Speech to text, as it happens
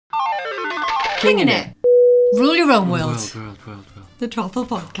Kinging it. Rule your own world. World. The Trothel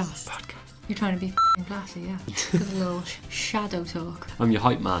Podcast. You're trying to be f***ing classy, yeah. With a little shadow talk. I'm your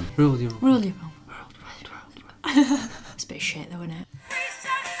hype man. Rule your Rule your own world. It's a bit of shit though, isn't it?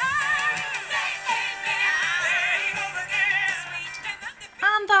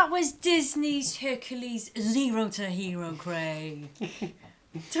 And that was Disney's Hercules Zero to Hero, Craig.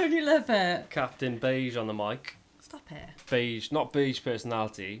 Don't you love it? Captain Beige on the mic. Stop it. Beige, not beige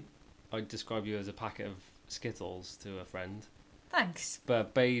personality. I'd describe you as a packet of Skittles to a friend. Thanks.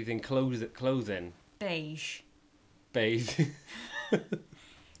 But bathed in clothing. Beige. Bathed.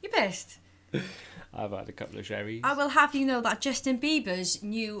 You pissed? I've had a couple of sherries. I will have you know that Justin Bieber's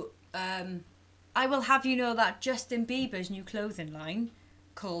new clothing line,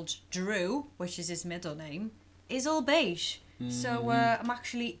 called Drew, which is his middle name, is all beige. So I'm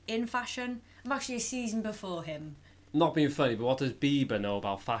actually in fashion. I'm actually a season before him. Not being funny, but what does Bieber know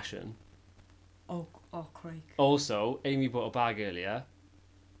about fashion? Oh, Craig. Also, Amy bought a bag earlier.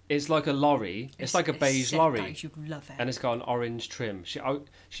 It's like a lorry. It's like a beige sick, lorry. Guys, you'd love it. And it's got an orange trim.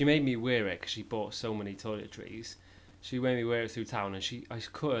 She made me wear it because she bought so many toiletries. She made me wear it through town, and I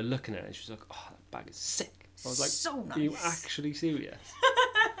caught her looking at it, and she was like, "Oh, that bag is sick." I was like, so nice. Are you actually serious?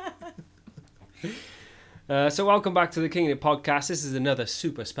 So welcome back to the King of It podcast. This is another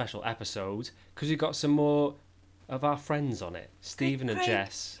super special episode because we've got some more of our friends on it. Stephen and Craig,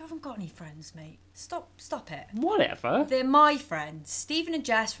 Jess. You haven't got any friends, mate. Stop it. Whatever. They're my friends. Stephen and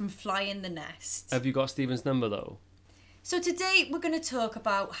Jess from Fly in the Nest. Have you got Stephen's number though? So today we're going to talk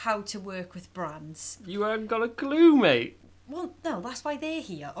about how to work with brands. You haven't got a clue, mate. Well, no, that's why they're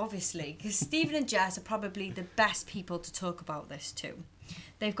here, obviously, because Stephen and Jess are probably the best people to talk about this to.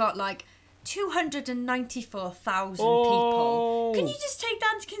 They've got like 294,000 people. Can you just take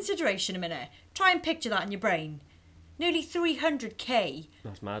that into consideration a minute? Try and picture that in your brain. Nearly 300k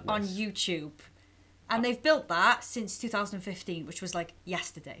That's madness. on YouTube. And they've built that since 2015, which was like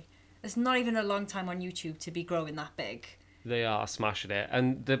yesterday. It's not even a long time on YouTube to be growing that big. They are smashing it.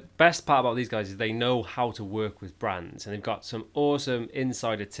 And the best part about these guys is they know how to work with brands. And they've got some awesome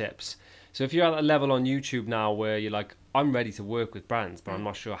insider tips. So if you're at a level on YouTube now where you're like, I'm ready to work with brands, but I'm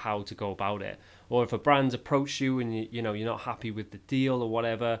not sure how to go about it. Or if a brand's approached you and you're not happy with the deal or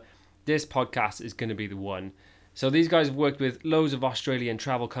whatever, this podcast is going to be the one. So these guys have worked with loads of Australian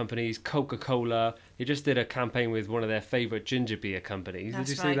travel companies, Coca-Cola. They just did a campaign with one of their favourite ginger beer companies. That's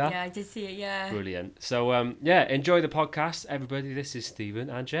did you right, see that? Yeah, I did see it, yeah. Brilliant. So, enjoy the podcast, everybody. This is Stephen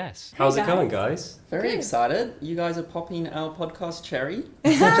and Jess. How's it going, guys? Very excited. You guys are popping our podcast cherry,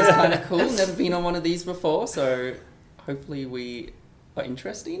 which is kind of cool. Never been on one of these before, so hopefully we are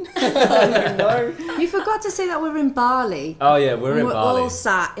interesting. I don't know. You forgot to say that we're in Bali. Oh, yeah, we're in Bali. We're all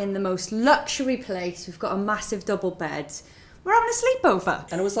sat in the most luxury place. We've got a massive double bed. We're having a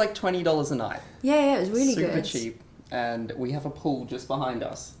sleepover. And it was like $20 a night. Yeah, it was really Super good. cheap. And we have a pool just behind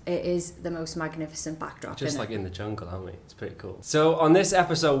us. It is the most magnificent backdrop. Just like in the jungle, aren't we? It's pretty cool. So on this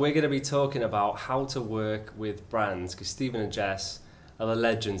episode, we're going to be talking about how to work with brands, because Stephen and Jess are the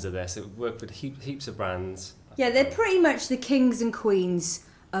legends of this. They've worked with heaps of brands. Yeah, they're pretty much the kings and queens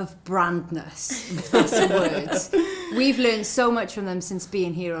of brandness, if that's a word. We've learned so much from them since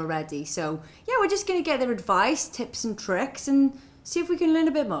being here already. So, yeah, we're just going to get their advice, tips and tricks and see if we can learn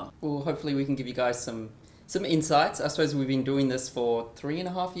a bit more. Well, hopefully we can give you guys some insights. I suppose we've been doing this for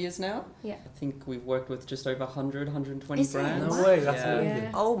 3.5 years now. Yeah. I think we've worked with just over 120 Is it? brands. No way, that's Yeah.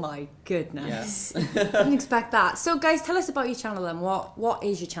 amazing. Oh my goodness. Yes. Didn't expect that. So, guys, tell us about your channel then. What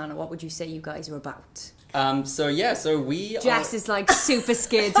is your channel? What would you say you guys are about? So we Jess is like super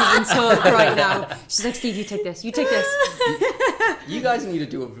scared to even talk right now. She's like, Steve, you take this. You take this. You guys need to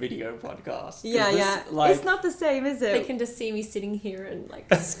do a video podcast. 'Cause Yeah, this, yeah. Like, It's not the same, is it? They can just see me sitting here and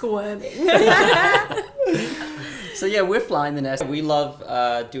like squirming. So yeah, we're Flying the Nest. We love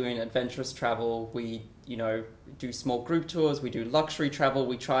doing adventurous travel. We, do small group tours. We do luxury travel.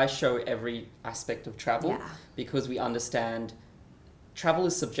 We try to show every aspect of travel because we understand travel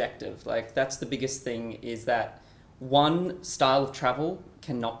is subjective. Like that's the biggest thing is that one style of travel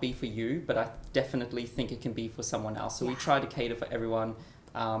cannot be for you, but I definitely think it can be for someone else. So we try to cater for everyone.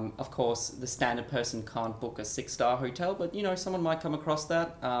 Of course, the standard person can't book a 6-star hotel, but someone might come across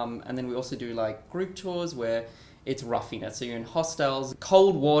that. And then we also do like group tours where it's roughing it. So you're in hostels,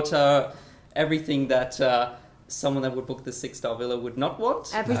 cold water, everything that someone that would book the 6-star villa would not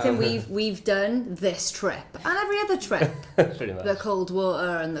want. Everything we've done this trip and every other trip. Pretty much. The cold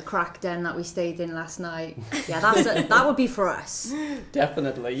water and the crack den that we stayed in last night. Yeah, that would be for us.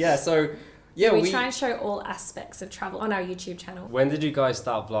 Definitely, yeah. So yeah, we try and show all aspects of travel on our YouTube channel. When did you guys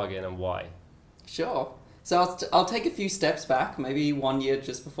start vlogging and why? Sure. So I'll take a few steps back, maybe 1 year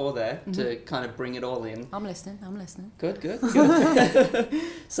just before there, to kind of bring it all in. I'm listening. Good.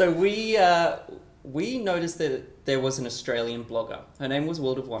 So we noticed that there was an Australian blogger. Her name was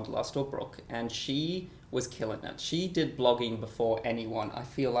World of Wanderlust, or Brooke, and she was killing it. She did blogging before anyone. I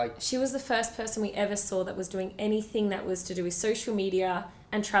feel like She was the first person we ever saw that was doing anything that was to do with social media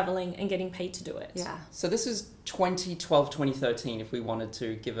and traveling and getting paid to do it. Yeah. So this is 2012, 2013, if we wanted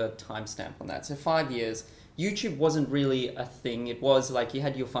to give a timestamp on that. So 5 years. YouTube wasn't really a thing. It was like you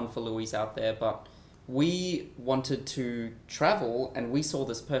had your Fun for Louis out there, but we wanted to travel and we saw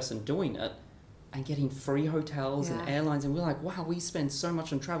this person doing it and getting free hotels and airlines. And we're like, wow, we spend so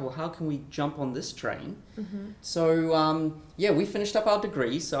much on travel. How can we jump on this train? So, we finished up our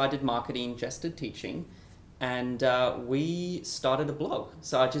degrees. So I did marketing, Jess did teaching. And we started a blog.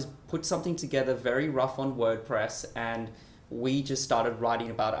 So I just put something together very rough on WordPress, and we just started writing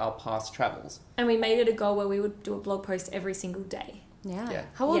about our past travels. And we made it a goal where we would do a blog post every single day. Yeah.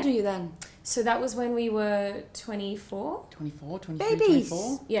 How old Yeah. were you then? So that was when we were 24. 24, 23, Babies.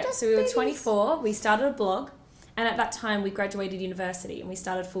 24? Yeah, Just so we were babies. 24. We started a blog. And at that time, we graduated university and we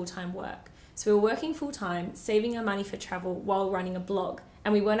started full-time work. So we were working full-time, saving our money for travel while running a blog.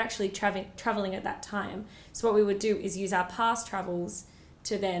 And we weren't actually traveling at that time. So what we would do is use our past travels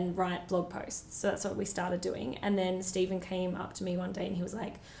to then write blog posts. So that's what we started doing. And then Stephen came up to me one day and he was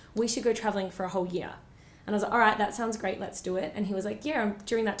like, we should go traveling for a whole year. And I was like, all right, that sounds great. Let's do it. And he was like, yeah,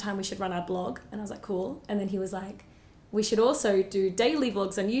 during that time we should run our blog. And I was like, cool. And then he was like, we should also do daily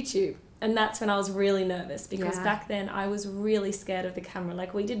vlogs on YouTube. And that's when I was really nervous because back then I was really scared of the camera.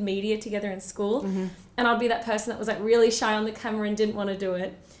 Like we did media together in school and I'd be that person that was like really shy on the camera and didn't want to do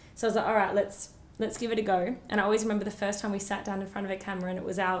it. So I was like, all right, let's give it a go. And I always remember the first time we sat down in front of a camera and it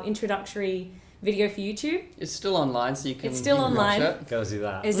was our introductory video for YouTube. It's still online, so you can It's still you can online. watch it. Go see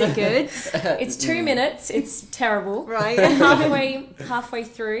that. Is it good? It's 2 minutes. It's terrible. Right. And halfway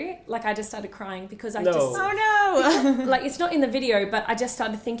through, like I just started crying because I No. just... Oh no. Like it's not in the video, but I just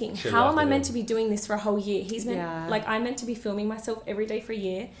started thinking, Should've how left am I it meant in. to be doing this for a whole year? He's meant Yeah. like I'm meant to be filming myself every day for a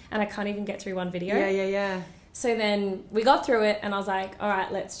year and I can't even get through one video. Yeah. So then we got through it and I was like, all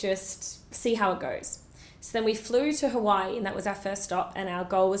right, let's just see how it goes. So then we flew to Hawaii and that was our first stop and our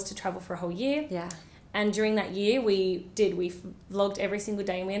goal was to travel for a whole year. Yeah. And during that year we vlogged every single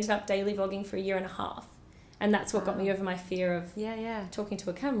day and we ended up daily vlogging for a year and a half. And that's what got me over my fear of Yeah. talking to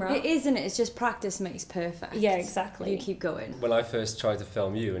a camera. It isn't it? It's just practice makes perfect. Yeah, exactly. You keep going. When I first tried to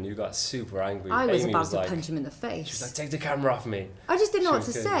film you and you got super angry, I was Amy about was to like, punch him in the she was face. like, take the camera off me. I just didn't know She what to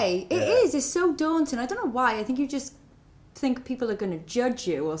was good. say. It Yeah. is. It's so daunting. I don't know why. I think you just think people are going to judge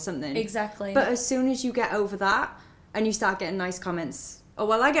you or something. Exactly. But as soon as you get over that and you start getting nice comments, oh,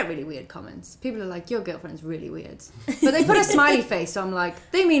 well, I get really weird comments. People are like, your girlfriend's really weird. But they put a smiley face, so I'm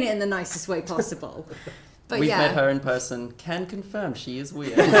like, they mean it in the nicest way possible. But We've yeah. met her in person, can confirm she is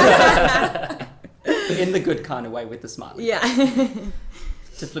weird. In the good kind of way with the smiley. Yeah.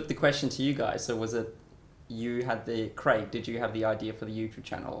 To flip the question to you guys, so was it Craig, did you have the idea for the YouTube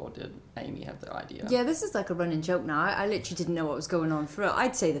channel or did Amy have the idea? Yeah, this is like a running joke now. I literally didn't know what was going on for it.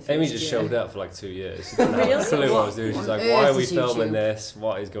 I'd say the first Amy just year. showed up for like 2 years. She didn't have Really? a clue what I What was doing. She's on like, earth why are we is filming YouTube? this?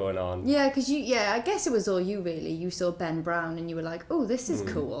 What is going on? Yeah, because I guess it was all you really. You saw Ben Brown and you were like, oh, this is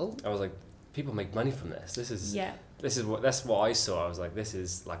cool. I was like, people make money from this. yeah. That's what I saw. I was like, this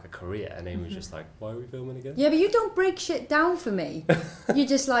is like a career. And Amy was just like, why are we filming again? Yeah, but you don't break shit down for me. You're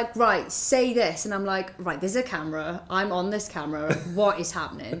just like, right, say this. And I'm like, right, there's a camera. I'm on this camera. What is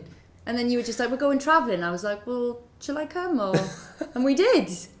happening? And then you were just like, we're going travelling. I was like, well, shall I come? And we did.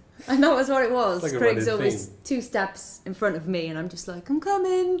 And that was what it was. It's like a Craig's running always theme. 2 steps in front of me. And I'm just like, I'm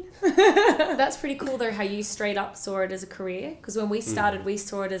coming. That's pretty cool though how you straight up saw it as a career because when we started we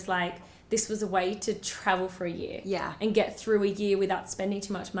saw it as like this was a way to travel for a year Yeah. and get through a year without spending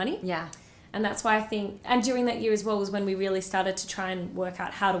too much money. Yeah. And that's why I think and during that year as well was when we really started to try and work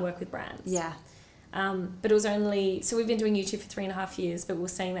out how to work with brands. Yeah. But it was only so we've been doing YouTube for 3.5 years but we were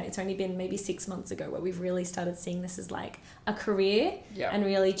saying that it's only been maybe 6 months ago where we've really started seeing this as like a career Yeah. and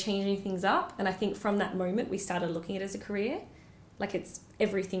really changing things up. And I think from that moment we started looking at it as a career. Like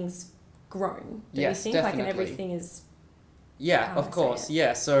everything's grown. Don't Yes, you think? Like and definitely. everything is Yeah, How of I say course. it.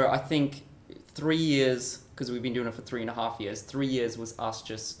 Yeah, so I think 3 years, because we've been doing it for 3.5 years, 3 years was us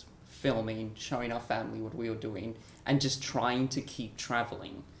just filming, showing our family what we were doing, and just trying to keep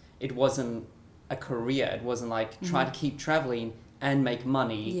traveling. It wasn't a career. It wasn't like try to keep traveling and make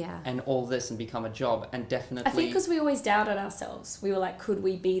money Yeah. and all this and become a job. And definitely, I think because we always doubted ourselves. We were like, could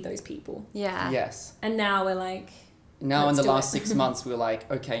we be those people? Yeah. yes, And now we're like, now in Let's the do last it. 6 months, we're like,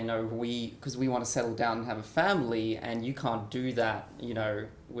 okay, no, because we want to settle down and have a family, and you can't do that, you know,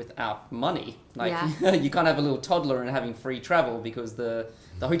 without money. Like, Yeah. you can't have a little toddler and having free travel because the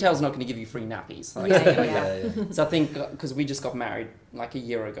hotel's not going to give you free nappies. Like, Yeah. So I think because we just got married like a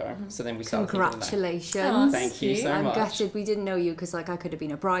year ago, so then we started thinking of that. Congratulations. Oh, Thank you cute. so I'm much. gutted we didn't know you because like I could have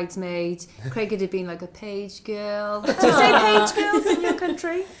been a bridesmaid. Craig could have been like a page girl. Do you say page girls in your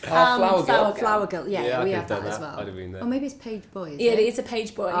country? Flower girl. Flower girl. Yeah, I we could have that as I'd well. have been there. Or maybe it's page boy. Yeah, it is a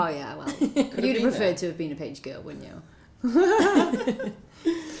page boy. Oh yeah, well, you'd have been preferred there. to have been a page girl, wouldn't you?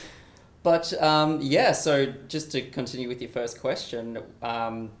 But yeah, so just to continue with your first question,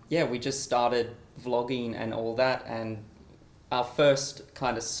 yeah, we just started vlogging and all that, and our first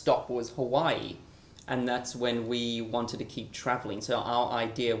kind of stop was Hawaii, and that's when we wanted to keep traveling. So our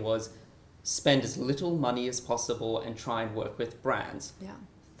idea was spend as little money as possible and try and work with brands. Yeah.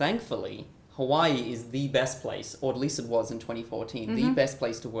 Thankfully, Hawaii is the best place, or at least it was in 2014, the best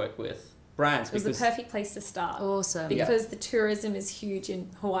place to work with brands. It was the perfect place to start. Awesome. Because the tourism is huge in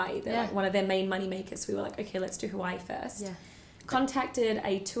Hawaii. They're Yeah. like one of their main money makers. So we were like, okay, let's do Hawaii first. Yeah. Contacted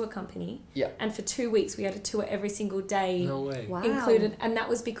a tour company. Yeah. And for 2 weeks, we had a tour every single day. No way. Wow. Included, and that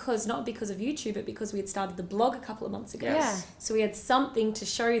was not because of YouTube, but because we had started the blog a couple of months ago. Yes. So we had something to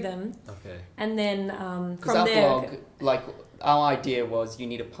show them, Okay. and then Because from our there, blog, like, our idea was you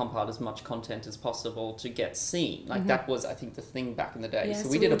need to pump out as much content as possible to get seen. Like, that was, I think, the thing back in the day. yeah, so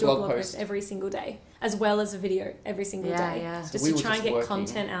we did a would do blog post. every single day, as well as a video every single Yeah, day, yeah. So just we to were try and just get working.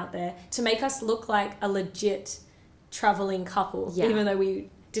 content out there to make us look like a legit traveling couple, Yeah. even though we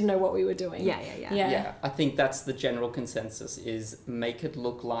didn't know what we were doing. Yeah. Yeah, I think that's the general consensus is make it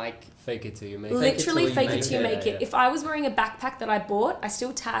look like Fake it till you make it. Literally till you fake it till you make it. Yeah. If I was wearing a backpack that I bought, I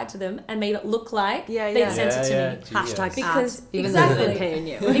still tagged them and made it look like Yeah, they'd yeah. sent it to me. Hashtag Because- ads, even though they're exactly. paying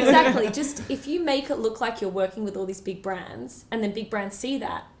you. Exactly. Just if you make it look like you're working with all these big brands, and then big brands see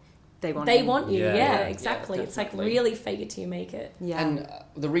that, They want they in. want you. Yeah, Yeah, yeah. exactly. Yeah, it's like definitely. really fake it till you make it. Yeah. And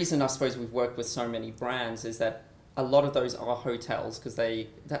the reason I suppose we've worked with so many brands is that a lot of those are hotels because I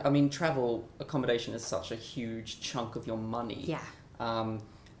mean, travel accommodation is such a huge chunk of your money. Yeah.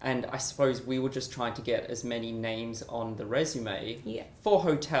 And I suppose we were just trying to get as many names on the resume Yeah. for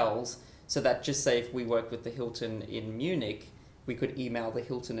hotels so that just say if we work with the Hilton in Munich, we could email the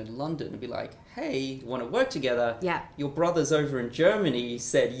Hilton in London and be like, hey, want to work together? Yeah. Your brothers over in Germany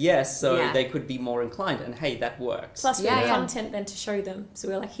said yes, so Yeah. they could be more inclined. And hey, that works. Plus, we Yeah, had yeah. content then to show them. So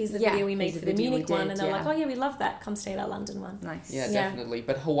we were like, here's the Yeah, video we here's made the for the video we Munich one. did, And they're yeah. like, oh, yeah, we love that. Come stay at our London one. Nice. Yeah, Yeah. definitely.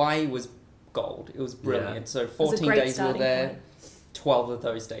 But Hawaii was gold. It was brilliant. So It was a 14 great days we were starting there. point. 12 of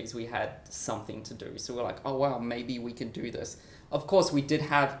those days we had something to do. So we're like, oh wow, maybe we can do this. Of course, we did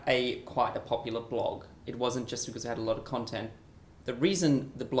have quite a popular blog. It wasn't just because we had a lot of content. The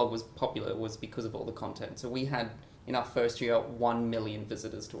reason the blog was popular was because of all the content. So we had, in our first year, 1 million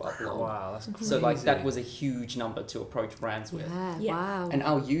visitors to our blog. Wow, that's crazy. So like that was a huge number to approach brands with. Yeah. Yeah. Wow. And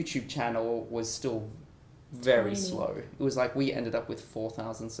our YouTube channel was still very Tiny. slow. It was like we ended up with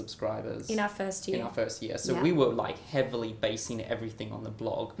 4,000 subscribers In our first year. in our first year. So Yeah. we were like heavily basing everything on the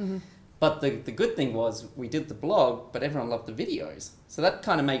blog. Mm-hmm. But the good thing was we did the blog, but everyone loved the videos. So that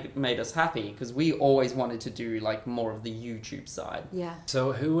kind of made us happy because we always wanted to do like more of the YouTube side. Yeah.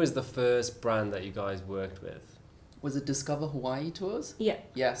 So who was the first brand that you guys worked with? Was it Discover Hawaii Tours? Yeah.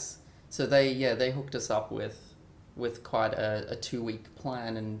 Yes. So they hooked us up with quite a 2-week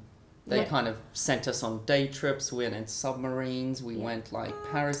plan, and they Yeah. kind of sent us on day trips. We went in submarines. We Yeah. went like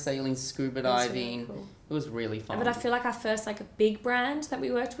parasailing, scuba That was really diving. cool. It was really fun. But I feel like our first like a big brand that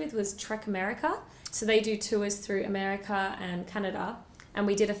we worked with was Trek America. So they do tours through America and Canada. And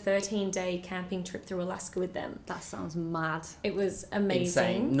we did a 13-day camping trip through Alaska with them. That sounds mad. It was amazing.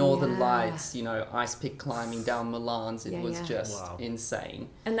 Insane. Northern Yeah. Lights, ice pick climbing down Milans. It Yeah, was yeah. just Wow. insane.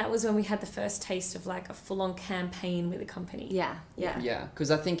 And that was when we had the first taste of like a full-on campaign with a company. Yeah. Yeah. Yeah,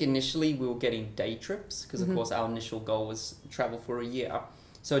 because I think initially we were getting day trips because, Mm-hmm. of course, our initial goal was travel for a year.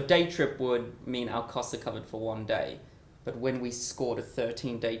 So a day trip would mean our costs are covered for 1 day. But when we scored a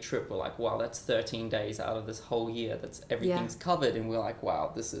 13-day trip, we're like, wow, that's 13 days out of this whole year. That's everything's covered. And we're like,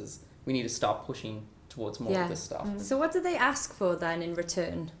 wow, we need to start pushing towards more Yeah. of this stuff. So what did they ask for then in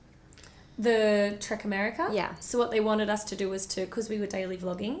return? The Trek America. Yeah. So what they wanted us to do was because we were daily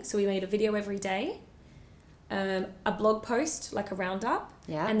vlogging, so we made a video every day, a blog post, like a roundup,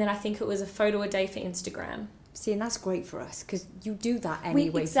 Yeah. and then I think it was a photo a day for Instagram. See, and that's great for us because you do that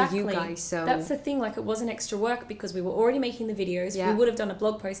anyway exactly. for you guys. So That's the thing, like it wasn't extra work because we were already making the videos. Yeah. We would have done a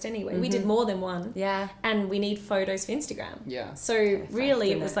blog post anyway. We did more than one. yeah. And we need photos for Instagram. Yeah. So Perfect, really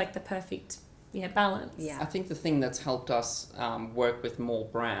it isn't was it? like the perfect balance. Yeah. I think the thing that's helped us work with more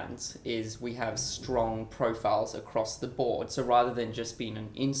brands is we have strong profiles across the board. So rather than just being an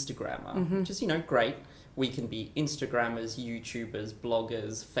Instagrammer, which is, great, we can be Instagrammers, YouTubers,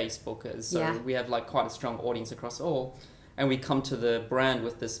 bloggers, Facebookers. So we have like quite a strong audience across all. And we come to the brand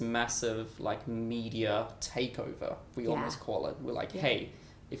with this massive like media takeover, we almost call it. We're like, hey,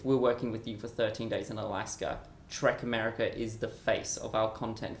 if we're working with you for 13 days in Alaska, Trek America is the face of our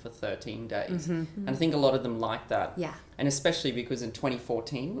content for 13 days. And I think a lot of them like that. Yeah. And especially because in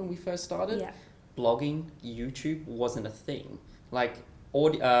 2014, when we first started, blogging, YouTube wasn't a thing. Like,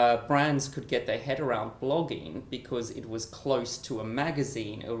 brands could get their head around blogging because it was close to a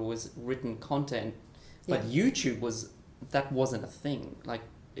magazine, it was written content, but YouTube wasn't a thing. Like,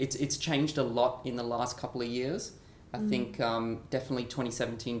 it's changed a lot in the last couple of years. I think definitely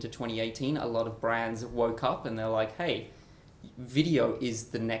 2017 to 2018, a lot of brands woke up and they're like, hey, video is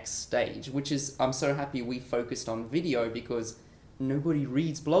the next stage, which is, I'm so happy we focused on video because nobody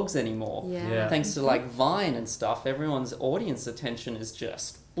reads blogs anymore. Yeah. Thanks to like Vine and stuff, everyone's audience attention is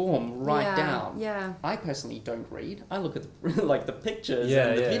just boom, right down. Yeah. I personally don't read. I look at the, like the pictures Yeah,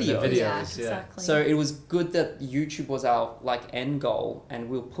 and the yeah, videos. the videos, Yeah, Exactly. So it was good that YouTube was our like end goal and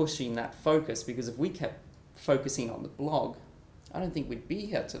we were pushing that focus, because if we kept focusing on the blog, I don't think we'd be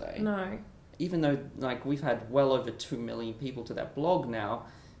here today. No. Even though like we've had well over 2 million people to that blog now,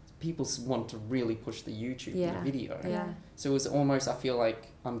 people want to really push the YouTube and the video. Yeah. So it was almost, I feel like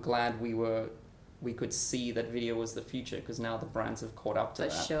I'm glad we could see that video was the future, because now the brands have caught up to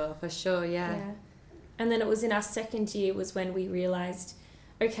that. For sure, yeah. And then it was in our second year was when we realised,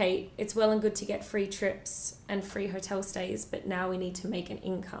 okay, it's well and good to get free trips and free hotel stays, but now we need to make an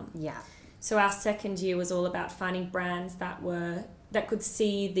income. Yeah. So our second year was all about finding brands that could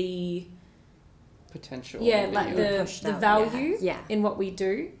see the Potential. like video. the value Yeah. in what we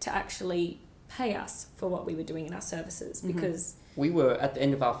do to actually pay us for what we were doing in our services, because We were, at the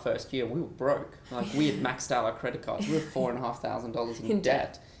end of our first year, we were broke. Like, we had maxed out our credit cards. We were $4,500 in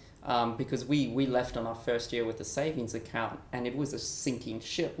debt. Because we left on our first year with a savings account and it was a sinking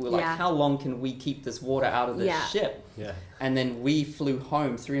ship. We were like, how long can we keep this water out of this ship? Yeah. And then we flew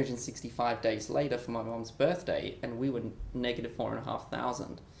home 365 days later for my mom's birthday and we were negative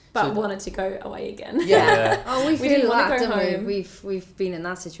 $4,500. but wanted to go away again. Yeah. Oh, we didn't feel want to that, go don't home. we? We've been in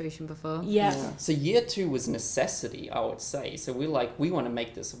that situation before. Yeah. So year 2 was necessity, I would say. So we're like, we want to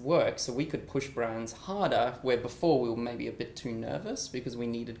make this work so we could push brands harder, where before we were maybe a bit too nervous because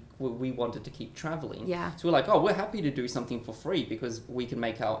we wanted to keep traveling. Yeah. So we're like, oh, we're happy to do something for free because we can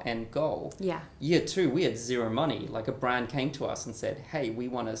make our end goal. Yeah. Year 2, we had zero money. Like, a brand came to us and said, hey, we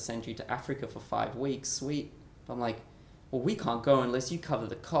want to send you to Africa for 5 weeks. Sweet. I'm like, well, we can't go unless you cover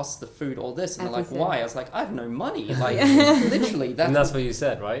the costs, the food, all this. And Everything. they're like, why? I was like, I have no money. Like, literally. And that's what you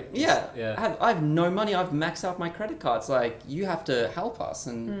said, right? Yeah. Yeah. I have no money. I've maxed out my credit cards. Like, you have to help us.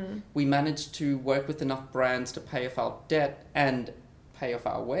 And we managed to work with enough brands to pay off our debt and pay off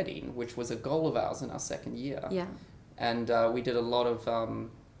our wedding, which was a goal of ours in our second year. Yeah. And we did a lot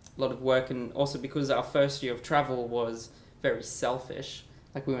of work. And also because our first year of travel was very selfish.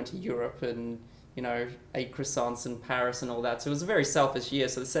 Like, we went to Europe and, ate croissants in Paris and all that. So it was a very selfish year.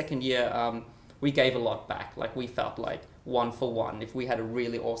 So the second year, we gave a lot back. Like, we felt like 1 for 1. If we had a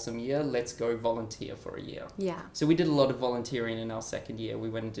really awesome year, let's go volunteer for a year. Yeah. So we did a lot of volunteering in our second year. We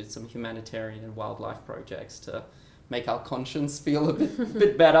went and did some humanitarian and wildlife projects to make our conscience feel a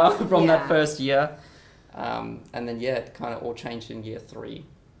bit better from that first year. And then, it kind of all changed in year 3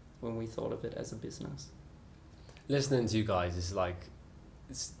 when we thought of it as a business. Listening to you guys is like,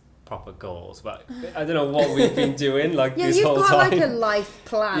 it's proper goals, but I don't know what we've been doing like this whole time. Yeah, you've got like a life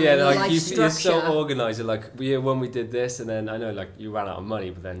plan. Yeah, and a like life you're structure. so organised. Like when we did this, and then I know like you ran out of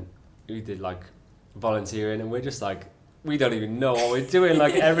money, but then we did like volunteering, and we're just like, we don't even know what we're doing.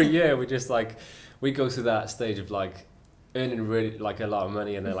 Like every year, we just like, we go through that stage of like earning really like a lot of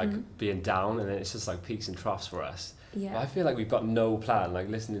money, and then like being down, and then it's just like peaks and troughs for us. Yeah. But I feel like we've got no plan. Like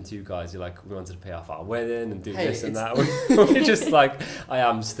listening to you guys, you're like, we wanted to pay off our wedding and do Hey, this and that. We're just like, I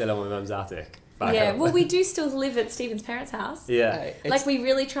am still on my mum's attic. back Yeah, home. well, we do still live at Stephen's parents' house. Yeah. Like, we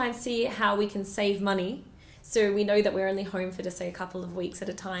really try and see how we can save money. So we know that we're only home for, just say, a couple of weeks at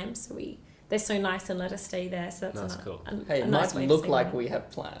a time. So they're so nice and let us stay there. So that's cool. Hey, a it nice way might to look save like money. we have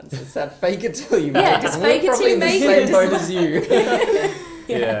plans. It's that fake it till you make Yeah, it. just And fake we're it till you probably make in the it. same boat as you.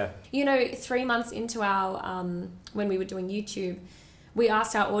 Yeah. You know, 3 months into our, when we were doing YouTube, we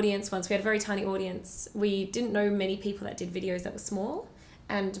asked our audience once, we had a very tiny audience. We didn't know many people that did videos that were small.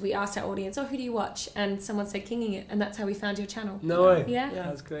 And we asked our audience, who do you watch? And someone said Kinging It. And that's how we found your channel. No way. Yeah.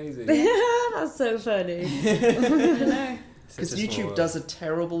 That's crazy. That's so funny. I know. Because YouTube does a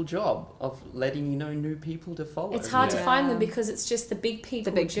terrible job of letting you know new people to follow. It's hard to find them because it's just the big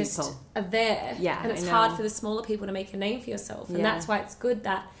people are there. Yeah, and it's hard for the smaller people to make a name for yourself. And that's why it's good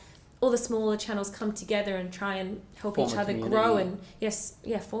that all the smaller channels come together and try and help each other grow and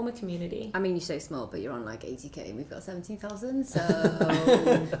form a community. I mean, you say small, but you're on like 80k and we've got 17,000,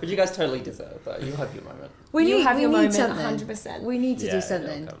 so... But you guys totally deserve it, though. You have your moment. We need moment, something. 100%. We need to do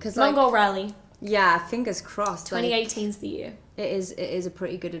something. Because Mongol Rally. Yeah, fingers crossed. 2018's the year. It is a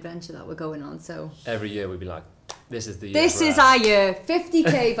pretty good adventure that we're going on, so... Every year we'd be like, this is the year. This is our year.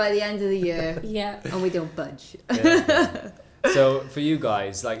 50k by the end of the year. Yeah. And we don't budge. Yeah. So for you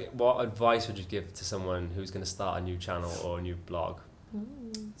guys, like, what advice would you give to someone who's going to start a new channel or a new blog?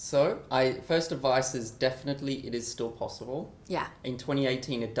 So, first advice is definitely it is still possible. Yeah. In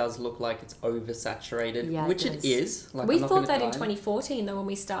 2018, it does look like it's oversaturated, which it is. Like, we thought that in 2014, though, when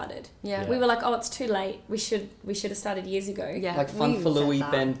we started. Yeah. We were like, oh, it's too late. We should have started years ago. Yeah. Like Fun for Louie,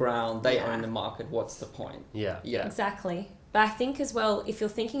 Ben Brown, they own the market. What's the point? Yeah. Exactly. But I think as well, if you're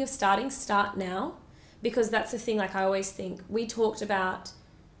thinking of starting, start now. Because that's the thing, like I always think, we talked about,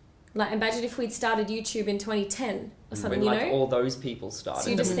 like, imagine if we'd started YouTube in 2010 or something, when, all those people started.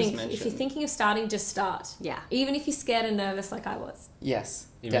 So you just think, if you're thinking of starting, just start. Yeah. Even if you're scared and nervous like I was. Yes,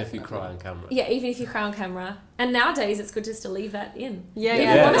 Even if you cry on camera. Yeah, even if you cry on camera. And nowadays, it's good just to leave that in. Yeah,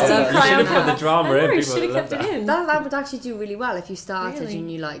 People want to see you cry on put camera. the drama in. You should have kept it in. That would actually do really well if you started Really?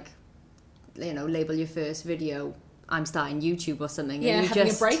 and you, like, you know, label your first video, I'm starting YouTube or something. Yeah, and you having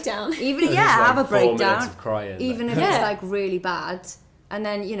just, a breakdown. Even, It's have a 4 minutes breakdown. of crying. Even if it's, like, really bad. And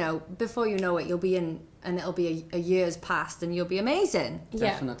then, you know, before you know it, you'll be in, and it'll be a year's past, and you'll be amazing.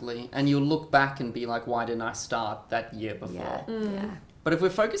 Definitely. And you'll look back and be like, why didn't I start that year before? Yeah. But if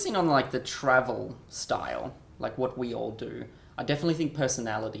we're focusing on, like, the travel style, like what we all do, I definitely think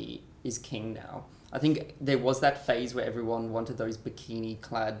personality is king now. I think there was that phase where everyone wanted those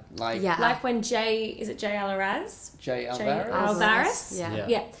bikini-clad, like... Yeah. Like when Jay Alvarez? Jay Alvarez? Alvarez?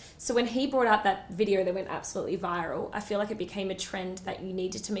 Yeah. So when he brought out that video that went absolutely viral, I feel like it became a trend that you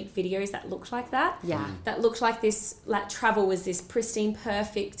needed to make videos that looked like that. Yeah. That looked like this, like travel was this pristine,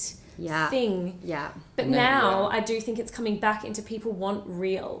 perfect thing. Yeah. But now I do think it's coming back into people want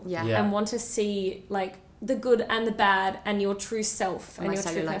real. Yeah. And want to see, like, the good and the bad and your true self and your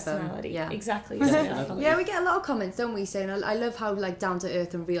true personality. Yeah. Exactly. Yeah, we get a lot of comments, don't we, saying, I love how, like, down to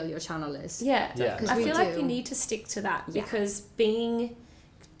earth and real your channel is. Yeah. Yeah. I feel like you need to stick to that because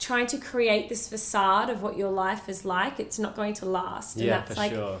trying to create this facade of what your life is like, it's not going to last. And that's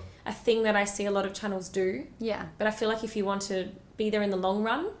like a thing that I see a lot of channels do. Yeah. But I feel like if you want to be there in the long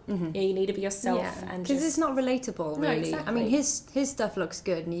run, you need to be yourself. And because it's not relatable, really. No, exactly. I mean, his stuff looks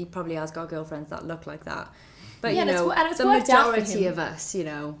good, and he probably has got girlfriends that look like that. But, yeah, you know, and it's the worked out for majority him. of us, you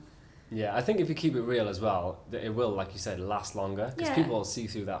know... Yeah, I think if you keep it real as well, it will, like you said, last longer. Because people will see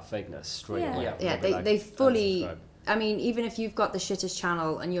through that fakeness straight away. Yeah, they fully... I mean, even if you've got the shittest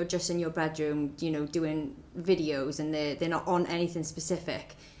channel and you're just in your bedroom, you know, doing videos and they're not on anything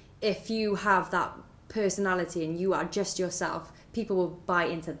specific, if you have that personality and you are just yourself, people will buy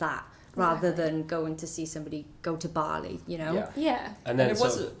into that rather than going to see somebody go to Bali, you know? Yeah. And then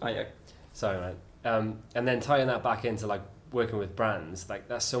Sorry, mate. And then tying that back into, like, working with brands, like,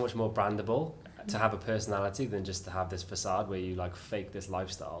 that's so much more brandable to have a personality than just to have this facade where you, like, fake this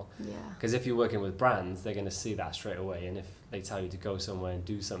lifestyle. Yeah. Because if you're working with brands, they're going to see that straight away. And if they tell you to go somewhere and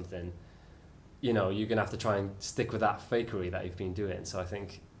do something, you know, you're going to have to try and stick with that fakery that you've been doing. So I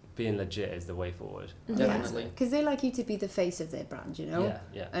think being legit is the way forward. Definitely. Because they like you to be the face of their brand, you know?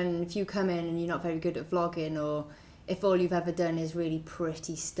 Yeah. And if you come in and you're not very good at vlogging, or if all you've ever done is really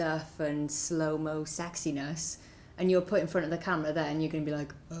pretty stuff and slow-mo sexiness, and you're put in front of the camera there and you're going to be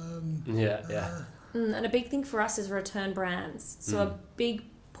like, And a big thing for us is return brands. So a big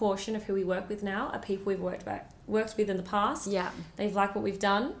portion of who we work with now are people we've worked with in the past. Yeah. They've liked what we've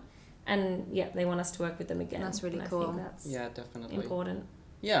done, and they want us to work with them again. That's really and cool. I think that's definitely important.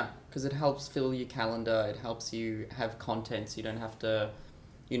 Yeah, because it helps fill your calendar. It helps you have content, so you don't have to,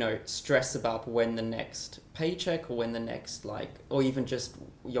 you know, stress about when the next paycheck or when the next, like, or even just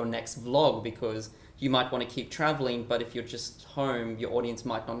your next vlog, because you might want to keep traveling, but if you're just home, your audience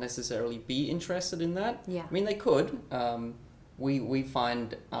might not necessarily be interested in that. Yeah. I mean, they could. We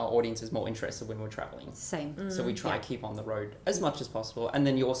find our audience is more interested when we're traveling. Same. So we try to keep on the road as much as possible. And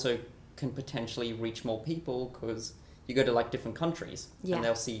then you also can potentially reach more people because you go to, like, different countries and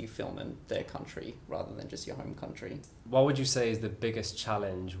they'll see you film in their country rather than just your home country. What would you say is the biggest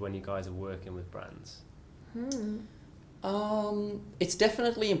challenge when you guys are working with brands? It's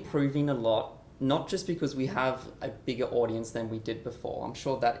definitely improving a lot not just because we have a bigger audience than we did before. I'm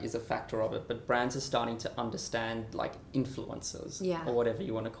sure that is a factor of it, but brands are starting to understand like influencers or whatever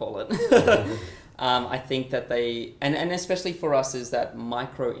you want to call it. I think that they, and especially for us, is that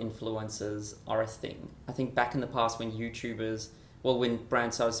micro influencers are a thing. I think back in the past when when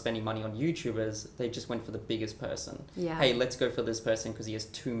brands started spending money on YouTubers, they just went for the biggest person. Yeah. Hey, let's go for this person because he has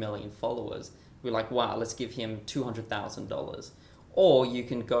 2 million followers. We're like, wow, let's give him $200,000. Or you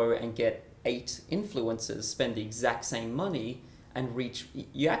can go and get 8 influencers, spend the exact same money, and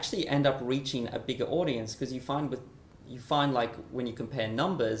you actually end up reaching a bigger audience, because you find like when you compare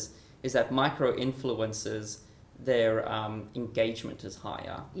numbers is that micro influencers, their engagement is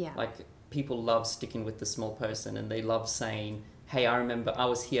higher. Yeah. Like people love sticking with the small person, and they love saying, hey, I remember I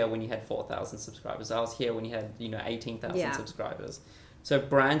was here when you had 4,000 subscribers. I was here when you had 18,000 subscribers. So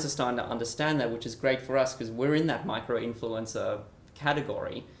brands are starting to understand that, which is great for us because we're in that micro influencer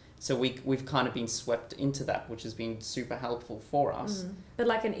category. So we've kind of been swept into that, which has been super helpful for us. But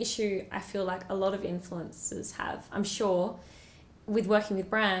like an issue I feel like a lot of influencers have, I'm sure, with working with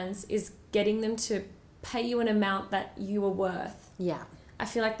brands, is getting them to pay you an amount that you are worth. Yeah. I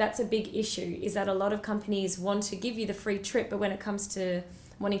feel like that's a big issue, is that a lot of companies want to give you the free trip, but when it comes to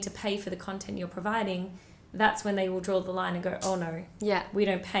wanting to pay for the content you're providing, that's when they will draw the line and go, oh no, we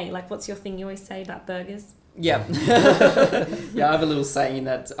don't pay. Like, what's your thing you always say about burgers? Yeah. Yeah, I have a little saying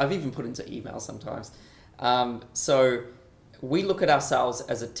that I've even put into email sometimes. So we look at ourselves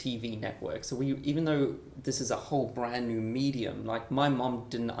as a TV network. So even though this is a whole brand new medium, like my mom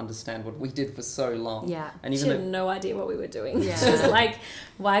didn't understand what we did for so long. Yeah. And she had no idea what we were doing. Yeah. She was like,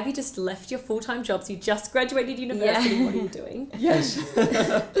 why have you just left your full-time jobs? You just graduated university. What are you doing? Yes.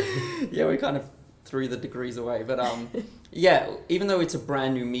 Yeah, we kind of threw the degrees away. But yeah, even though it's a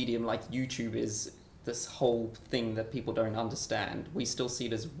brand new medium, like YouTube is this whole thing that people don't understand, we still see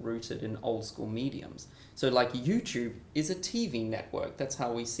it as rooted in old school mediums. So like YouTube is a TV network. That's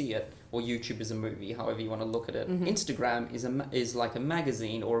how we see it. Or YouTube is a movie, however you want to look at it. Instagram is like a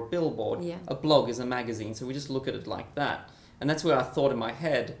magazine or a billboard. Yeah. A blog is a magazine. So we just look at it like that. And that's where I thought in my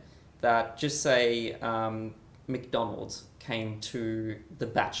head that just say McDonald's came to The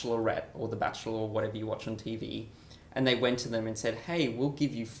Bachelorette or The Bachelor or whatever you watch on TV, and they went to them and said, hey, we'll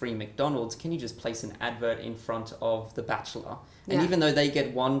give you free McDonald's. Can you just place an advert in front of The Bachelor? And even though they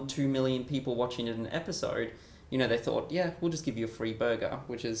get 2 million people watching it an episode, they thought, yeah, we'll just give you a free burger,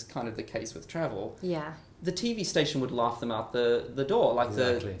 which is kind of the case with travel. Yeah. The TV station would laugh them out the door. Like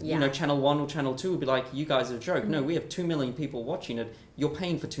Channel 1 or Channel 2 would be like, you guys are a joke. No, we have 2 million people watching it. You're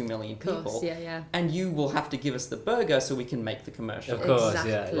paying for 2 million people. Course, yeah. And you will have to give us the burger so we can make the commercial. Of course,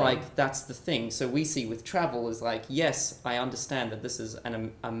 Exactly. Like, that's the thing. So we see with travel is like, yes, I understand that this is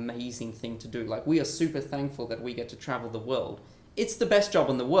an amazing thing to do. Like, we are super thankful that we get to travel the world. It's the best job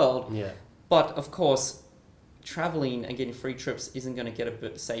in the world. Yeah. But, of course, traveling and getting free trips isn't going to get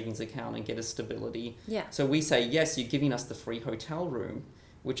a savings account and get a stability. Yeah. So we say, yes, you're giving us the free hotel room,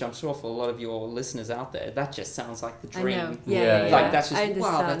 which I'm sure for a lot of your listeners out there, that just sounds like the dream. I know. Yeah. Like, that's just,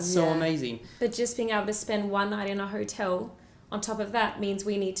 wow, that's so amazing. But just being able to spend one night in a hotel on top of that means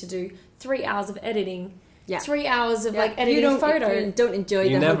we need to do 3 hours of editing. Yeah. 3 hours of like editing you photos. don't enjoy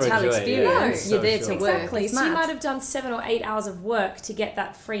You the never hotel enjoy it, experience. yeah. You're there So to sure. work. Exactly. It's So you mad. might have done 7 or 8 hours of work to get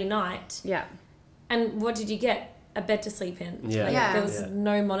that free night. Yeah. And what did you get? A bed to sleep in. Yeah. Like, Yeah. there was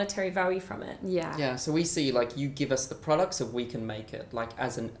no monetary value from it. Yeah. Yeah, so we see like you give us the product so we can make it, like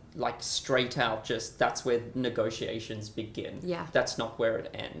straight out, just that's where negotiations begin. Yeah. That's not where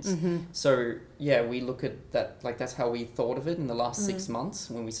it ends. So yeah, we look at that, like that's how we thought of it in the last 6 months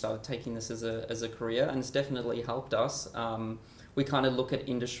when we started taking this as a career, and it's definitely helped us. We kind of look at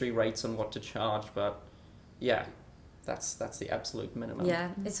industry rates on what to charge, but yeah, that's the absolute minimum. Yeah,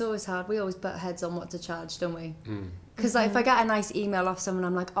 it's always hard. We always butt heads on what to charge, don't we? Because like, if I get a nice email off someone,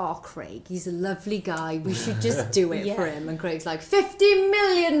 I'm like, oh, Craig, he's a lovely guy. We should just do it for him. And Craig's like, $50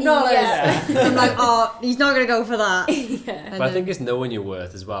 million. Yeah. I'm like, oh, he's not going to go for that. Yeah. But I think it's knowing your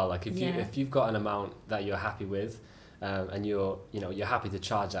worth as well. Like if you've got an amount that you're happy with, and you're happy to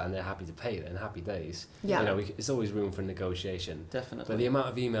charge that and they're happy to pay it, and happy days. Yeah. It's always room for negotiation. Definitely. But the amount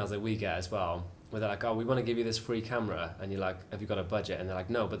of emails that we get as well, where they're like, oh, we want to give you this free camera, and you're like, have you got a budget? And they're like,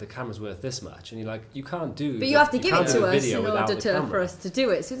 no, but the camera's worth this much, and you're like, you can't do. But you have to give it to us video in without order the camera. for us to do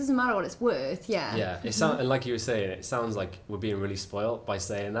it. So it doesn't matter what it's worth. Yeah. Yeah, and like you were saying, it sounds like we're being really spoiled by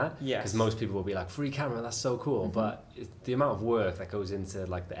saying that. Yes. Because most people will be like, free camera, that's so cool. But the amount of work that goes into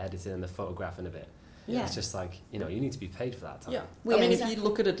like the editing and the photographing of it, Yeah. It's just like, you know, you need to be paid for that time. Yeah. We I mean, exactly. if you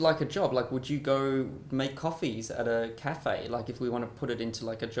look at it like a job, like, would you go make coffees at a cafe? Like, if we want to put it into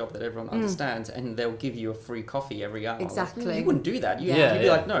like a job that everyone understands, and they'll give you a free coffee every hour. Exactly. Like, you wouldn't do that. You'd Yeah, be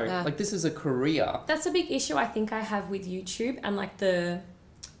yeah. like, no, Yeah. like, this is a career. That's a big issue I think I have with YouTube and like the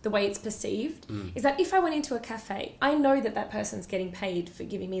way it's perceived is that if I went into a cafe, I know that that person's getting paid for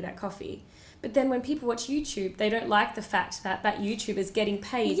giving me that coffee. But then when people watch YouTube, they don't like the fact that that YouTuber is getting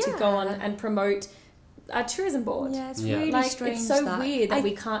paid to go on Yeah. and promote a tourism board. Yeah, it's Yeah. really Like, strange. it's so weird that I-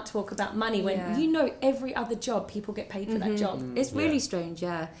 we can't talk about money when Yeah. you know every other job people get paid for that job. It's really Yeah. strange,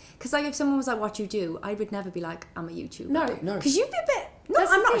 yeah. Because like if someone was like, "What you do?" I would never be like, "I'm a YouTuber." No. No. Because you'd be a bit. No,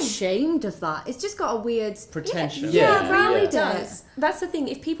 That's I'm the not thing. ashamed of that. It's just got a weird. Pretentious. Yeah, Yeah, really yeah. It does. That's the thing.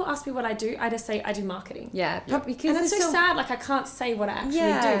 If people ask me what I do, I just say I do marketing. Yeah, probably because And it's there's so sad, like I can't say what I actually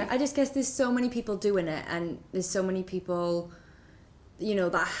Yeah, do. I just guess there's so many people doing it, and there's so many people, you know,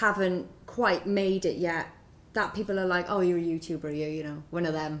 that haven't quite made it yet. That people are like, "Oh, you're a YouTuber, you know, one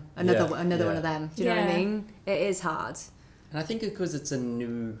of them, another Yeah, one yeah. of them." Do you know what I Yeah. mean? It is hard. And I think because it's a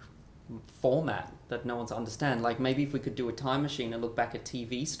new format that no one's understand. Like, maybe if we could do a time machine and look back at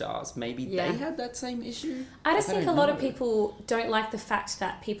TV stars, maybe Yeah. they had that same issue. I just think a don't lot of know. people don't like the fact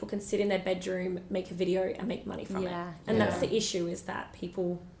that people can sit in their bedroom, make a video, and make money from it. Yeah, And yeah. that's the issue, is that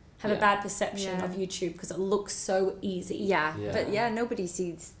people have a Yeah. bad perception Yeah. of YouTube because it looks so easy. Yeah, Yeah. but yeah, nobody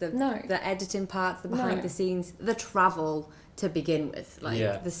sees the No. editing parts, the behind No. the scenes, the travel to begin with. Like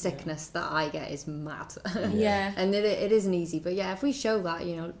Yeah. the sickness that I get is mad, Yeah. and it isn't easy. But yeah, if we show that,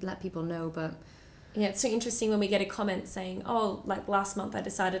 you know, let people know. But Yeah, it's so interesting when we get a comment saying, oh, like last month I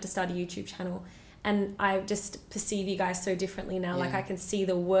decided to start a YouTube channel and I just perceive you guys so differently now. Like Yeah. I can see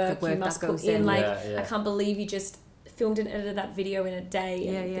the work, The work you must that put goes in. in. Like Yeah, yeah. I can't believe you just filmed and edited that video in a day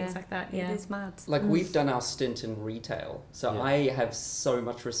and things like that. Yeah. it is mad. Like, we've done our stint in retail, so Yeah. I have so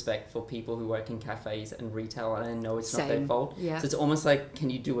much respect for people who work in cafes and retail, and I know it's not their Same. fault. Yeah. So it's almost like, can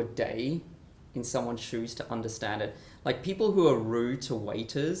you do a day in someone's shoes to understand it? Like, people who are rude to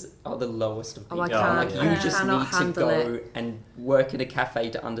waiters are the lowest of people. Oh, I can't. Like, Yeah. you I just cannot need to handle go it. and work in a cafe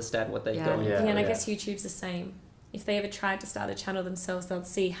to understand what they're Yeah. going Yeah. through. And I guess YouTube's the same. If they ever tried to start a channel themselves, they'll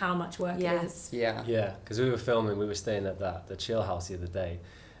see how much work Yeah. it is. Yeah. Yeah, because we were staying at the chill house the other day,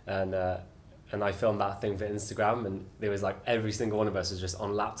 and I filmed that thing for Instagram, and there was like every single one of us was just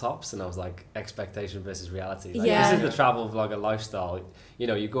on laptops, and I was like, expectation versus reality. Like, Yeah. This is the travel vlogger lifestyle. You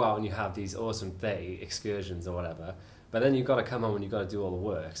know, you go out and you have these awesome day excursions or whatever, but then you've got to come home and you've got to do all the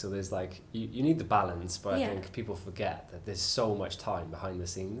work. So there's like, you need the balance, but Yeah. I think people forget that there's so much time behind the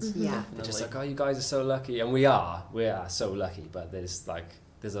scenes. Yeah. They're just like, oh, you guys are so lucky, and we are so lucky, but there's a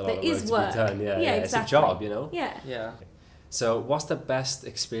lot There of is work work. to be done. Yeah, Yeah, it's a exactly. job, you know. Yeah. Yeah. So, what's the best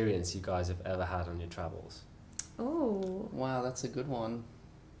experience you guys have ever had on your travels? Oh. Wow, that's a good one.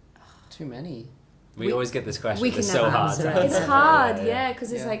 Too many. We always get this question. we It's can so never hard. answer it. It's hard, yeah, because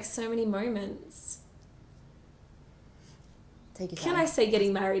there's Yeah. like so many moments. Take your Can time. I say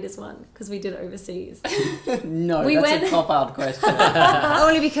getting married is one? Because we did it overseas. No, We that's went- a cop-out question.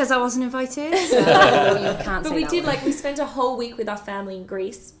 Only because I wasn't invited. So you can't But say we that did, one. like, we spent a whole week with our family in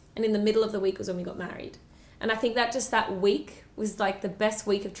Greece, and in the middle of the week was when we got married. And I think that just that week was like the best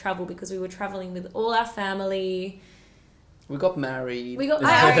week of travel because we were traveling with all our family. We got married. We got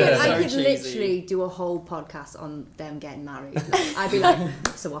I married. So could cheesy. literally do a whole podcast on them getting married. Like, I'd be like,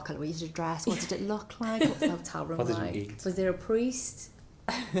 so what colour were you to dress? What did it look like? What's the hotel room What did you like? eat? Was there a priest?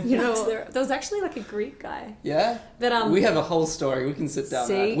 You know, there was actually like a Greek guy. Yeah, But we have a whole story. We can sit down.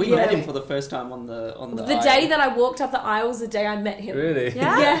 See? We Yeah. met him for the first time on the the day that I walked up the aisle was the day I met him. Really?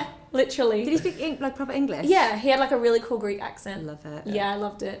 Yeah? Yeah, literally. Did he speak like proper English? Yeah, he had like a really cool Greek accent. Love it. Yeah, I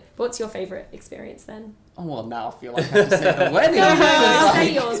loved it. What's your favourite experience then? Oh well, now I feel like I have to say the wedding. I'll say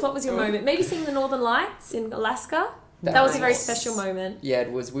Like- yours. What was your moment? Maybe seeing the Northern Lights in Alaska. That was a very special moment. Yeah,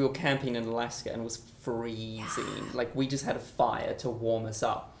 it was. We were camping in Alaska and it was freezing. Like, we just had a fire to warm us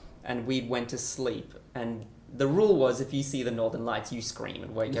up, and we went to sleep. And the rule was, if you see the Northern Lights, you scream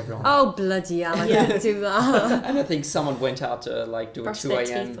and wake everyone up. Oh bloody hell! I Yeah. couldn't do that. And I think someone went out to like do Brush a 2 their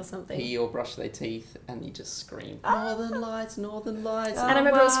a.m. teeth or something. pee or brush their teeth, and you just scream, Northern Lights, Northern Lights. Oh, And I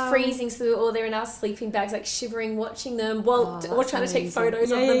remember it was wow. freezing, so we were all there in our sleeping bags, like shivering, watching them, while Oh, or that's trying to take amazing. photos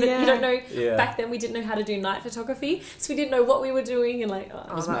of Yeah, them. But yeah. you don't know. Yeah. Back then, we didn't know how to do night photography, so we didn't know what we were doing, and like,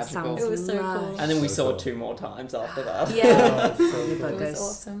 Oh, was that magical. sounds It was so lush. cool. And then we So saw cool. it 2 more times after that. yeah, You it buggers. was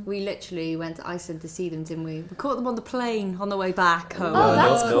awesome. We literally went to Iceland to see them, didn't we? We caught them on the plane on the way back home. Oh,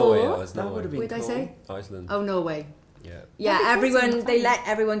 that's Norway, cool. I was That Norway. would have been What did I cool. say? Iceland. Oh, Norway. Yeah. Yeah, That'd be everyone, awesome. they let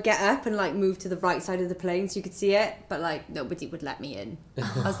everyone get up and like move to the right side of the plane so you could see it, but like nobody would let me in.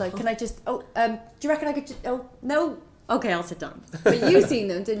 I was like, can I just, do you reckon I could just, oh, no, Okay, I'll sit down. But you seen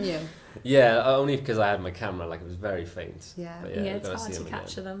them, didn't you? Yeah, only because I had my camera. Like, it was very faint. Yeah. But Yeah, we've it's gotta hard see to them again.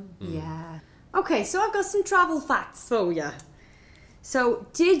 capture them. Yeah. Okay, so I've got some travel facts for you. So,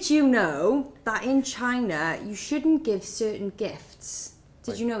 did you know that in China you shouldn't give certain gifts?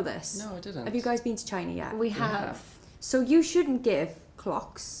 Did you know this? No, I didn't. Have you guys been to China yet? We have. So you shouldn't give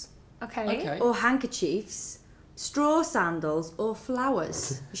clocks Okay. or handkerchiefs, straw sandals or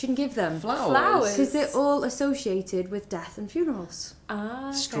flowers. You shouldn't give them. Flowers. Because they're all associated with death and funerals. Ah,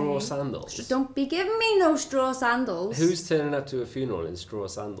 okay. Straw sandals. Don't be giving me no straw sandals. Who's turning up to a funeral in straw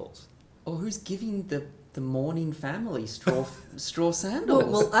sandals? Or who's giving the mourning family straw sandals?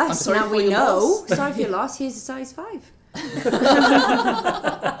 Well, I'm us, sorry now for we your know. loss. Sorry for your loss. Here's a size 5.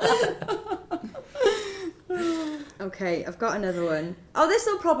 Okay, I've got another one. Oh, this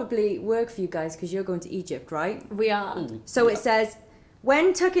will probably work for you guys because you're going to Egypt, right? We are. Ooh, So yeah. it says,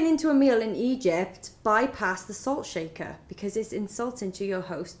 when tucking into a meal in Egypt, bypass the salt shaker because it's insulting to your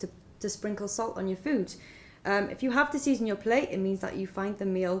host to sprinkle salt on your food. If you have to season your plate, it means that you find the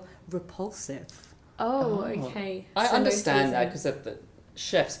meal repulsive. Oh, Oh. okay. I So no understand that season. because the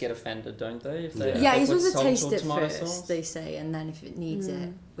chefs get offended, don't they? If they Yeah. if Yeah, they you're put supposed to salt taste or it tomato first, sauce. they say, and then if it needs it,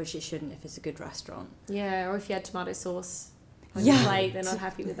 which it shouldn't if it's a good restaurant. Yeah, or if you had tomato sauce on Yeah. your plate, they're not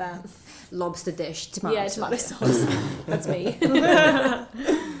happy with that. Lobster dish, tomato Yeah, tomato sauce. That's me.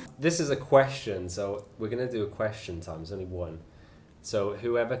 This is a question, so we're going to do a question time. There's only one. So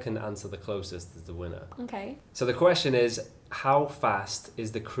whoever can answer the closest is the winner. Okay. So the question is, how fast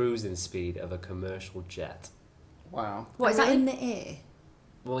is the cruising speed of a commercial jet? Wow. What, is that in the air?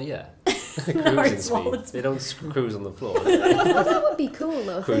 Well, yeah. Cruising It's well, speed. They don't cruise on the floor. Well, that would be cool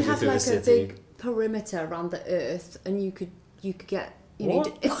though. If they Cruising had through the like a city. big perimeter around the Earth, and you could get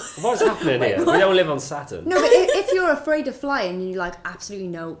What? if, What's happening here? We don't live on Saturn. no, but if you're afraid of flying, and you like absolutely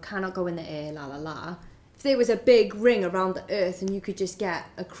no, cannot go in the air, la la la. If there was a big ring around the Earth, and you could just get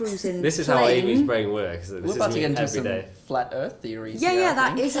a cruising This is plane. how Amy's brain works. This We're is about to me get into every some day. flat Earth theories. Yeah, here, yeah, I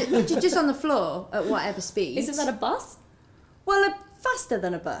that think. is it. Just on the floor at whatever speed. Isn't that a bus? Well, faster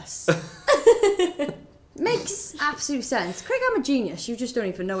than a bus. Makes absolute sense. Craig, I'm a genius. You just don't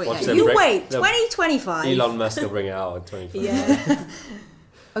even know it Watch yet. them You break- wait, them- 2025. Elon Musk will bring it out in 2025. Yeah.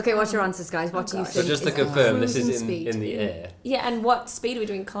 Okay, what's your answers, guys? What do you gosh. think? So just to is the confirm, this is cruising in speed? the air. Yeah, and what speed are we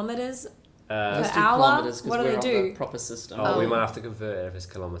doing? Kilometers? Let's per do hour? kilometers 'cause What do we're they on do? the proper system. Oh, we might have to convert it if it's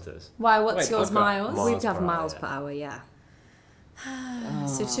kilometers. Why, what's Wait, yours? I've got Miles? miles. We'd have per hour, miles yeah. per hour, yeah.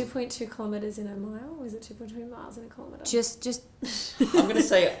 So 2.2 kilometers in a mile? Or is it 2.2 miles in a kilometer? Just I'm going to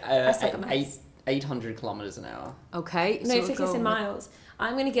say I suck at maths. 800 kilometers an hour. okay. No, so if we'll it's go in with- miles.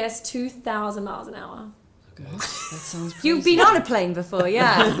 I'm going to guess 2,000 miles an hour. Okay. That sounds crazy. You've been on a plane before,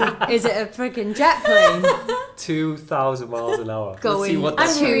 yeah. Is it a freaking jet plane 2,000 miles an hour. going what to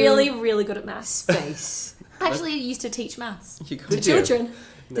That's I'm really, really good at maths. space? I actually used to teach maths You to could Did you? children.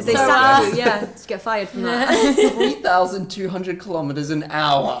 Did they So, sack you? Yeah, to get fired from that. 3,200 kilometers an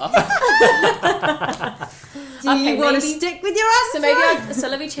hour. Do Okay, you want to maybe- stick with your answer? So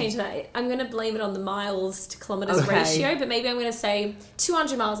let me change that. I'm going to blame it on the miles to kilometers Okay. ratio, but maybe I'm going to say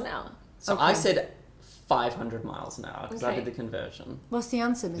 200 miles an hour. So Okay. I said 500 miles an hour because I Okay. did the conversion. What's the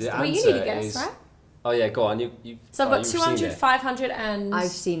answer, The mister? Well, you need to answer guess, is- right? Oh yeah, go on. You. So I've oh, got you've seen 200, it. 500 and... I've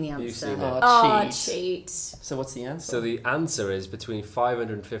seen the You've answer. seen it. Oh, cheat. cheat. So what's the answer? So the answer is between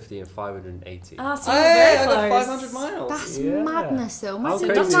 550 and 580. Ah, so Hey, very I got close. 500 miles. That's Yeah. madness, though. How Imagine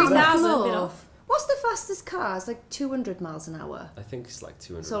crazy not is on the that? 2,000 bit floor. off. What's the fastest car? It's like 200 miles an hour. I think it's like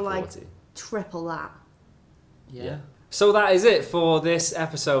 240. So, like, triple that. Yeah. So that is it for this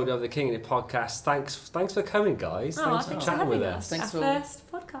episode of the King of It podcast. Thanks for coming, guys. Oh, Thanks for thanks for chatting having with us. us. Thanks Our for-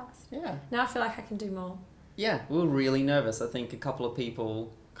 first podcast. Yeah. Now I feel like I can do more. Yeah. We were really nervous. I think a couple of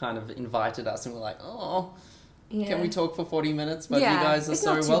people kind of invited us and were like, oh, Yeah. can we talk for 40 minutes? But Yeah, you guys are it's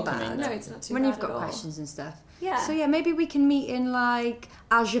so not too welcoming. bad. No, it's not too When bad you've got at all. questions and stuff. Yeah. So, yeah, maybe we can meet in, like,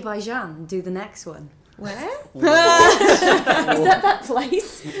 Azerbaijan and do the next one. Where? Is that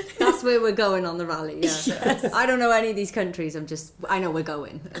place? That's where we're going on the rally, yeah. I don't know any of these countries. I know we're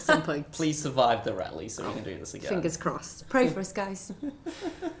going at some point. Please survive the rally so we can do this again. Fingers crossed. Pray for us, guys.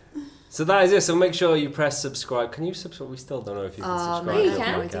 So that is it. So make sure you press subscribe. Can you subscribe? We still don't know if you can Oh, subscribe no, to You the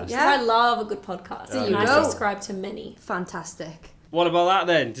can. podcast. Because I love a good podcast. There and you I go. subscribe to many. Fantastic. What about that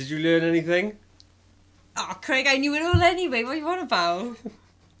then? Did you learn anything? Oh, Craig, I knew it all anyway. What are you on about?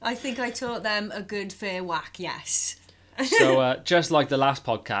 I think I taught them a good fair whack, yes. So just like the last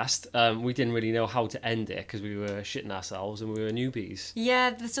podcast, we didn't really know how to end it because we were shitting ourselves and we were newbies.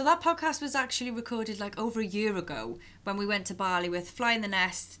 Yeah, so that podcast was actually recorded like over a year ago when we went to Bali with Fly in the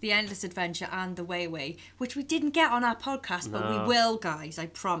Nest, The Endless Adventure and The Way, which we didn't get on our podcast, but we No. will, guys, I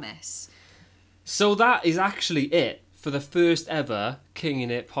promise. So that is actually it for the first ever King in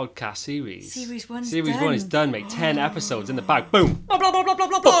It podcast series. Series 1's Series done. 1 is done, mate. 10 episodes in the bag. Boom.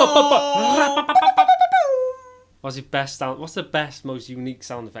 What's the best sound? What's the best, most unique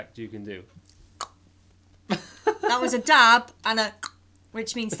sound effect you can do? That was a dab and a,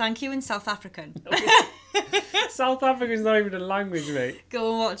 which means thank you in South African. South Africa's not even a language, mate. Go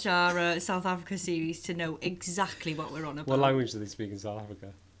and watch our South Africa series to know exactly what we're on about. What language do they speak in South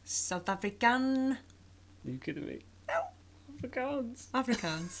Africa? South African. Are you kidding me? No. Afrikaans.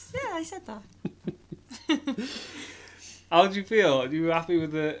 Afrikaans. Yeah, I said that. How do you feel? Are you happy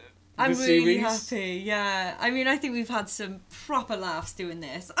with the I'm series? really happy, yeah. I mean, I think we've had some proper laughs doing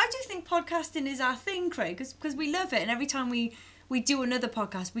this. I do think podcasting is our thing, Craig, because we love it. And every time we do another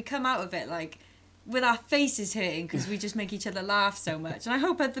podcast, we come out of it, like, with our faces hurting because we just make each other laugh so much. And I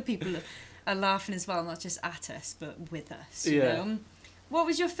hope other people are laughing as well, not just at us, but with us, you know? What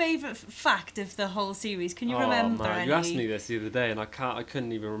was your favourite fact of the whole series? Can you remember man, any? you asked me this the other day and I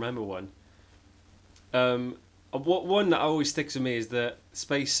couldn't even remember one. One that always sticks with me is that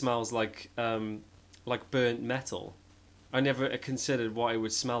space smells like burnt metal. I never considered what it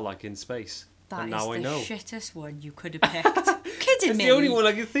would smell like in space. That and is now the I know. shittest one you could have picked. Kidding It's me? the only one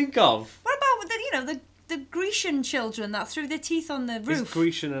I can think of. What about the Grecian children that threw their teeth on the Is roof?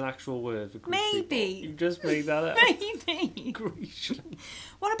 Grecian an actual word for Greek Maybe. people? You just made that up. Maybe. Grecian.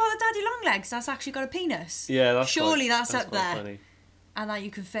 What about the daddy long legs that's actually got a penis? Yeah, that's Surely quite, that's up quite there. Funny. And that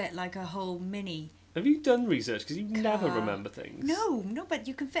you can fit like a whole mini. Have you done research? Because you never Car. remember things. No, but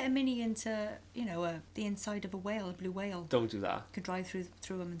you can fit a mini into, the inside of a whale, a blue whale. Don't do that. You can drive through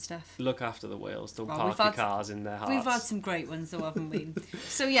them and stuff. Look after the whales. Don't Well, park we've your had- cars in their hearts. We've had some great ones though, haven't we?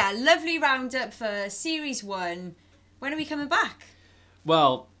 So yeah, lovely roundup for Series 1. When are we coming back?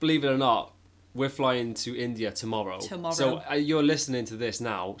 Well, believe it or not, we're flying to India tomorrow. Tomorrow. So you're listening to this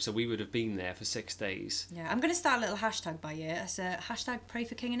now, so we would have been there for 6 days. Yeah, I'm going to start a little hashtag by you. It's a hashtag pray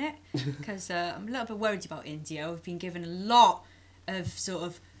for King in It, because I'm a little bit worried about India. We've been given a lot of sort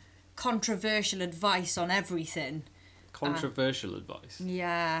of controversial advice on everything. Controversial advice.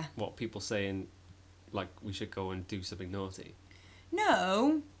 Yeah. What, people saying, like, we should go and do something naughty?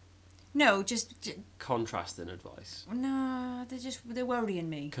 No, just Contrasting advice. no, they're worrying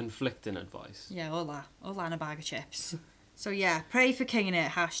me. Conflicting advice. Yeah, all that in a bag of chips. So yeah, pray for King in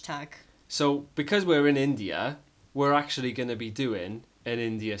It, hashtag. So, because we're in India, we're actually going to be doing an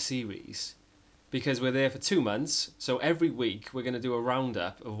India series. Because we're there for 2 months, so every week we're going to do a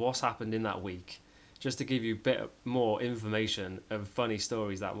roundup of what's happened in that week, just to give you a bit more information of funny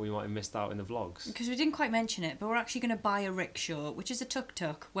stories that we might have missed out in the vlogs. Because we didn't quite mention it, but we're actually going to buy a rickshaw, which is a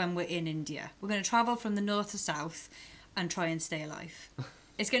tuk-tuk, when we're in India. We're going to travel from the north to south and try and stay alive.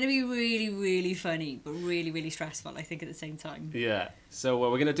 It's going to be really, really funny, but really, really stressful, I think, at the same time. Yeah, so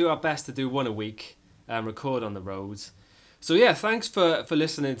we're going to do our best to do one a week and record on the roads. So yeah, thanks for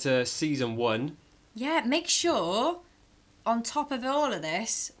listening to season 1. Yeah, make sure, on top of all of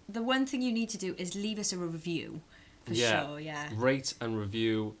this, the one thing you need to do is leave us a review. For sure, yeah. Rate and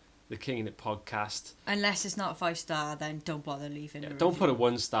review the King in It podcast. Unless it's not 5-star, then don't bother leaving a Don't review. put a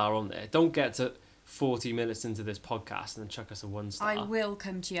 1 star on there. Don't get to 40 minutes into this podcast and then chuck us a 1 star. I will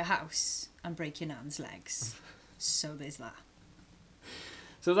come to your house and break your nan's legs. So there's that.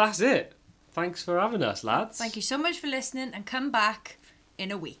 So that's it. Thanks for having us, lads. Thank you so much for listening, and come back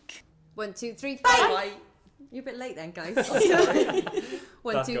in a week. 1, 2, 3, bye. Bye. You're a bit late then, guys. That's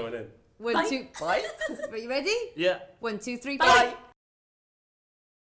 1, 2, going in. 1, 2. Bye. Are you ready? Yeah. 1, 2, 3, Bye.